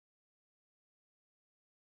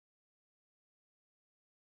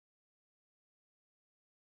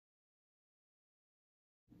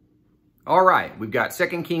All right, we've got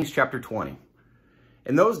 2 Kings chapter 20.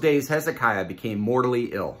 In those days, Hezekiah became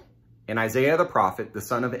mortally ill, and Isaiah the prophet, the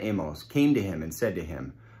son of Amos, came to him and said to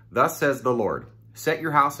him, "Thus says the Lord, set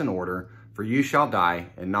your house in order, for you shall die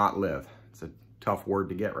and not live." It's a tough word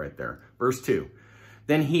to get right there. Verse 2,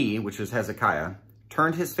 Then he, which is Hezekiah,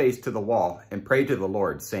 turned his face to the wall and prayed to the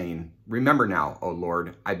Lord, saying, "Remember now, O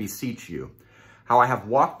Lord, I beseech you, how I have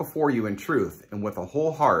walked before you in truth and with a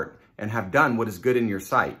whole heart, and have done what is good in your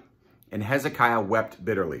sight." And Hezekiah wept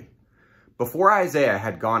bitterly. Before Isaiah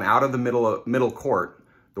had gone out of the middle court,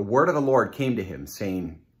 the word of the Lord came to him,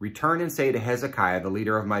 saying, "Return and say to Hezekiah, the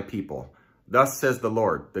leader of my people, Thus says the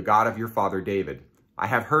Lord, the God of your father David, I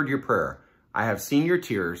have heard your prayer. I have seen your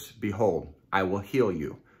tears. Behold, I will heal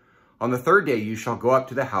you. On the third day you shall go up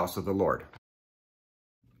to the house of the Lord.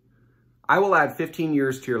 I will add 15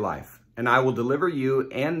 years to your life, and I will deliver you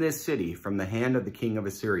and this city from the hand of the king of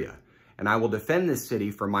Assyria. And I will defend this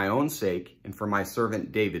city for my own sake and for my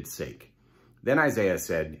servant David's sake." Then Isaiah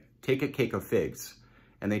said, "Take a cake of figs."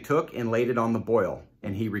 And they took and laid it on the boil,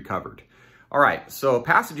 and he recovered. All right, so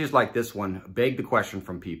passages like this one beg the question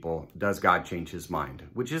from people, does God change his mind?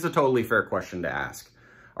 Which is a totally fair question to ask.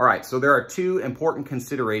 All right, so there are two important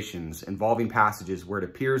considerations involving passages where it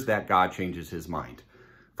appears that God changes his mind.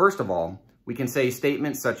 First of all, we can say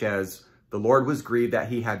statements such as, "The Lord was grieved that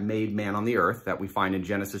he had made man on the earth," that we find in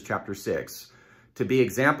Genesis chapter 6, to be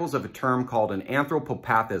examples of a term called an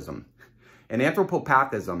anthropopathism. An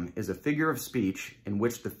anthropopathism is a figure of speech in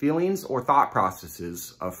which the feelings or thought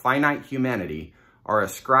processes of finite humanity are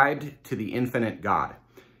ascribed to the infinite God.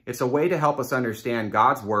 It's a way to help us understand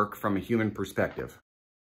God's work from a human perspective.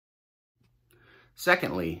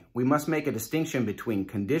 Secondly, we must make a distinction between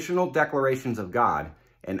conditional declarations of God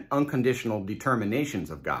and unconditional determinations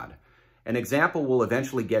of God. An example we'll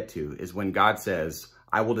eventually get to is when God says,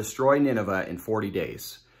 "I will destroy Nineveh in 40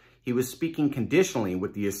 days. He was speaking conditionally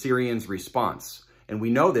with the Assyrians' response. And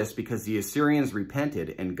we know this because the Assyrians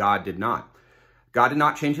repented and God did not. God did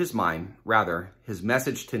not change his mind. Rather, his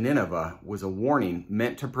message to Nineveh was a warning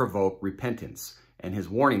meant to provoke repentance, and his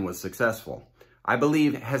warning was successful. I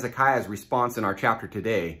believe Hezekiah's response in our chapter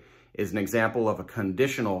today is an example of a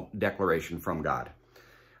conditional declaration from God.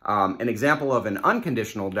 An example of an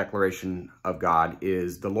unconditional declaration of God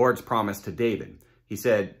is the Lord's promise to David. He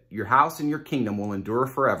said, "Your house and your kingdom will endure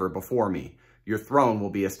forever before me. Your throne will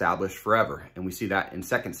be established forever." And we see that in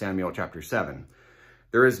 2 Samuel chapter 7.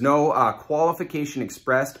 There is no qualification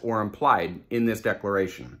expressed or implied in this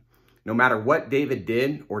declaration. No matter what David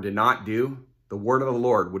did or did not do, the word of the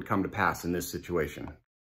Lord would come to pass in this situation.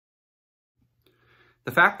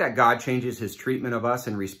 The fact that God changes his treatment of us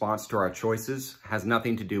in response to our choices has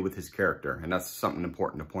nothing to do with his character, and that's something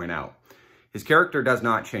important to point out. His character does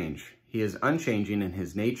not change. He is unchanging in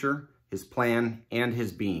his nature, his plan, and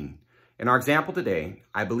his being. In our example today,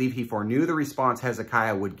 I believe he foreknew the response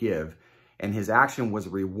Hezekiah would give, and his action was a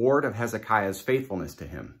reward of Hezekiah's faithfulness to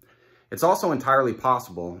him. It's also entirely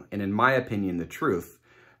possible, and in my opinion the truth,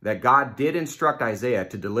 that God did instruct Isaiah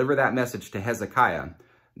to deliver that message to Hezekiah,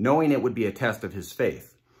 knowing it would be a test of his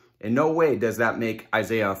faith. In no way does that make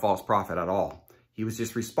Isaiah a false prophet at all. He was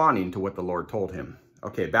just responding to what the Lord told him.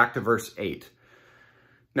 Okay, back to verse 8.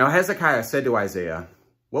 Now Hezekiah said to Isaiah,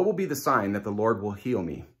 "What will be the sign that the Lord will heal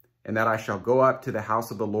me, and that I shall go up to the house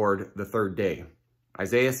of the Lord the third day?"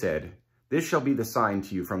 Isaiah said, "This shall be the sign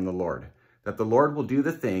to you from the Lord, that the Lord will do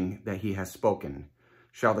the thing that he has spoken.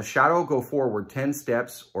 Shall the shadow go forward 10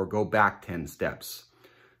 steps or go back 10 steps?"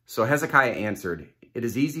 So Hezekiah answered, "It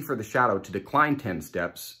is easy for the shadow to decline 10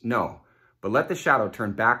 steps. No, but let the shadow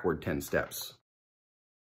turn backward 10 steps.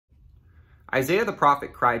 Isaiah the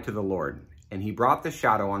prophet cried to the Lord, and he brought the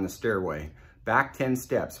shadow on the stairway back 10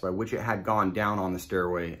 steps by which it had gone down on the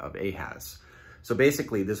stairway of Ahaz. So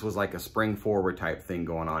basically, this was like a spring forward type thing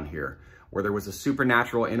going on here, where there was a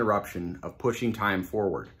supernatural interruption of pushing time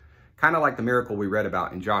forward. Kind of like the miracle we read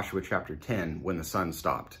about in Joshua chapter 10 when the sun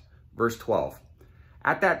stopped. Verse 12.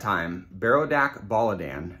 At that time,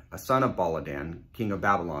 Berodach-Baladan, a son of Baladan, king of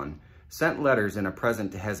Babylon, sent letters and a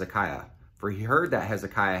present to Hezekiah, for he heard that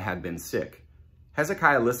Hezekiah had been sick.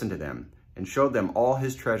 Hezekiah listened to them and showed them all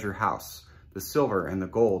his treasure house, the silver and the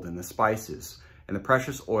gold and the spices, and the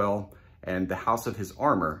precious oil and the house of his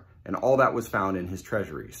armor, and all that was found in his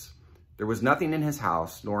treasuries. There was nothing in his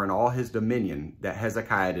house, nor in all his dominion, that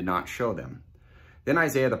Hezekiah did not show them. Then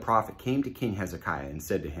Isaiah the prophet came to King Hezekiah and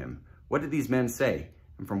said to him, "What did these men say,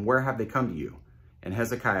 and from where have they come to you?" And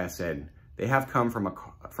Hezekiah said, "They have come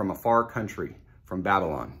from a far country, from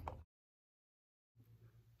Babylon."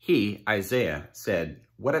 He, Isaiah, said,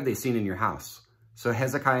 "What have they seen in your house?" So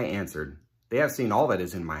Hezekiah answered, "They have seen all that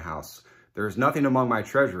is in my house, There is nothing among my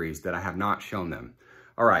treasuries that I have not shown them.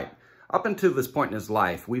 All right, up until this point in his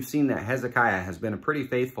life, we've seen that Hezekiah has been a pretty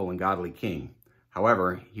faithful and godly king.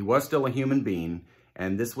 However, he was still a human being,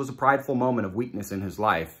 and this was a prideful moment of weakness in his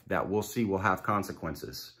life that we'll see will have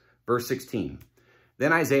consequences. Verse 16,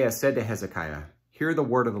 Then Isaiah said to Hezekiah, Hear the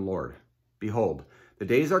word of the Lord. Behold, the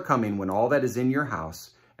days are coming when all that is in your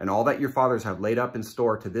house and all that your fathers have laid up in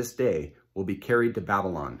store to this day will be carried to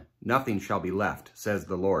Babylon. Nothing shall be left, says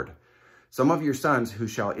the Lord. Some of your sons who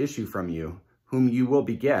shall issue from you, whom you will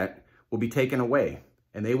beget, will be taken away,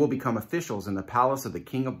 and they will become officials in the palace of the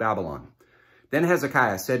king of Babylon. Then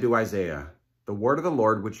Hezekiah said to Isaiah, The word of the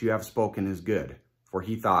Lord which you have spoken is good. For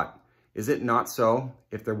he thought, Is it not so,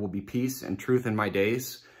 if there will be peace and truth in my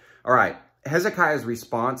days? All right, Hezekiah's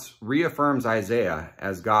response reaffirms Isaiah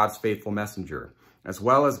as God's faithful messenger, as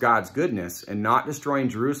well as God's goodness in not destroying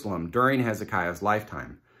Jerusalem during Hezekiah's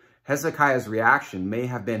lifetime. Hezekiah's reaction may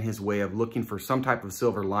have been his way of looking for some type of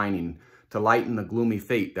silver lining to lighten the gloomy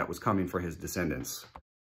fate that was coming for his descendants.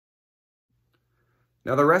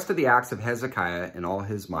 Now the rest of the acts of Hezekiah in all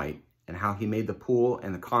his might, and how he made the pool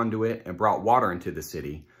and the conduit and brought water into the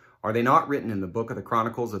city, are they not written in the book of the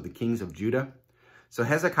Chronicles of the kings of Judah? So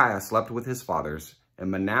Hezekiah slept with his fathers, and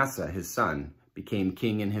Manasseh his son became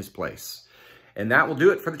king in his place. And that will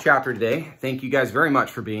do it for the chapter today. Thank you guys very much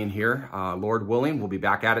for being here. Lord willing, we'll be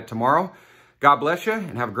back at it tomorrow. God bless you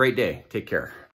and have a great day. Take care.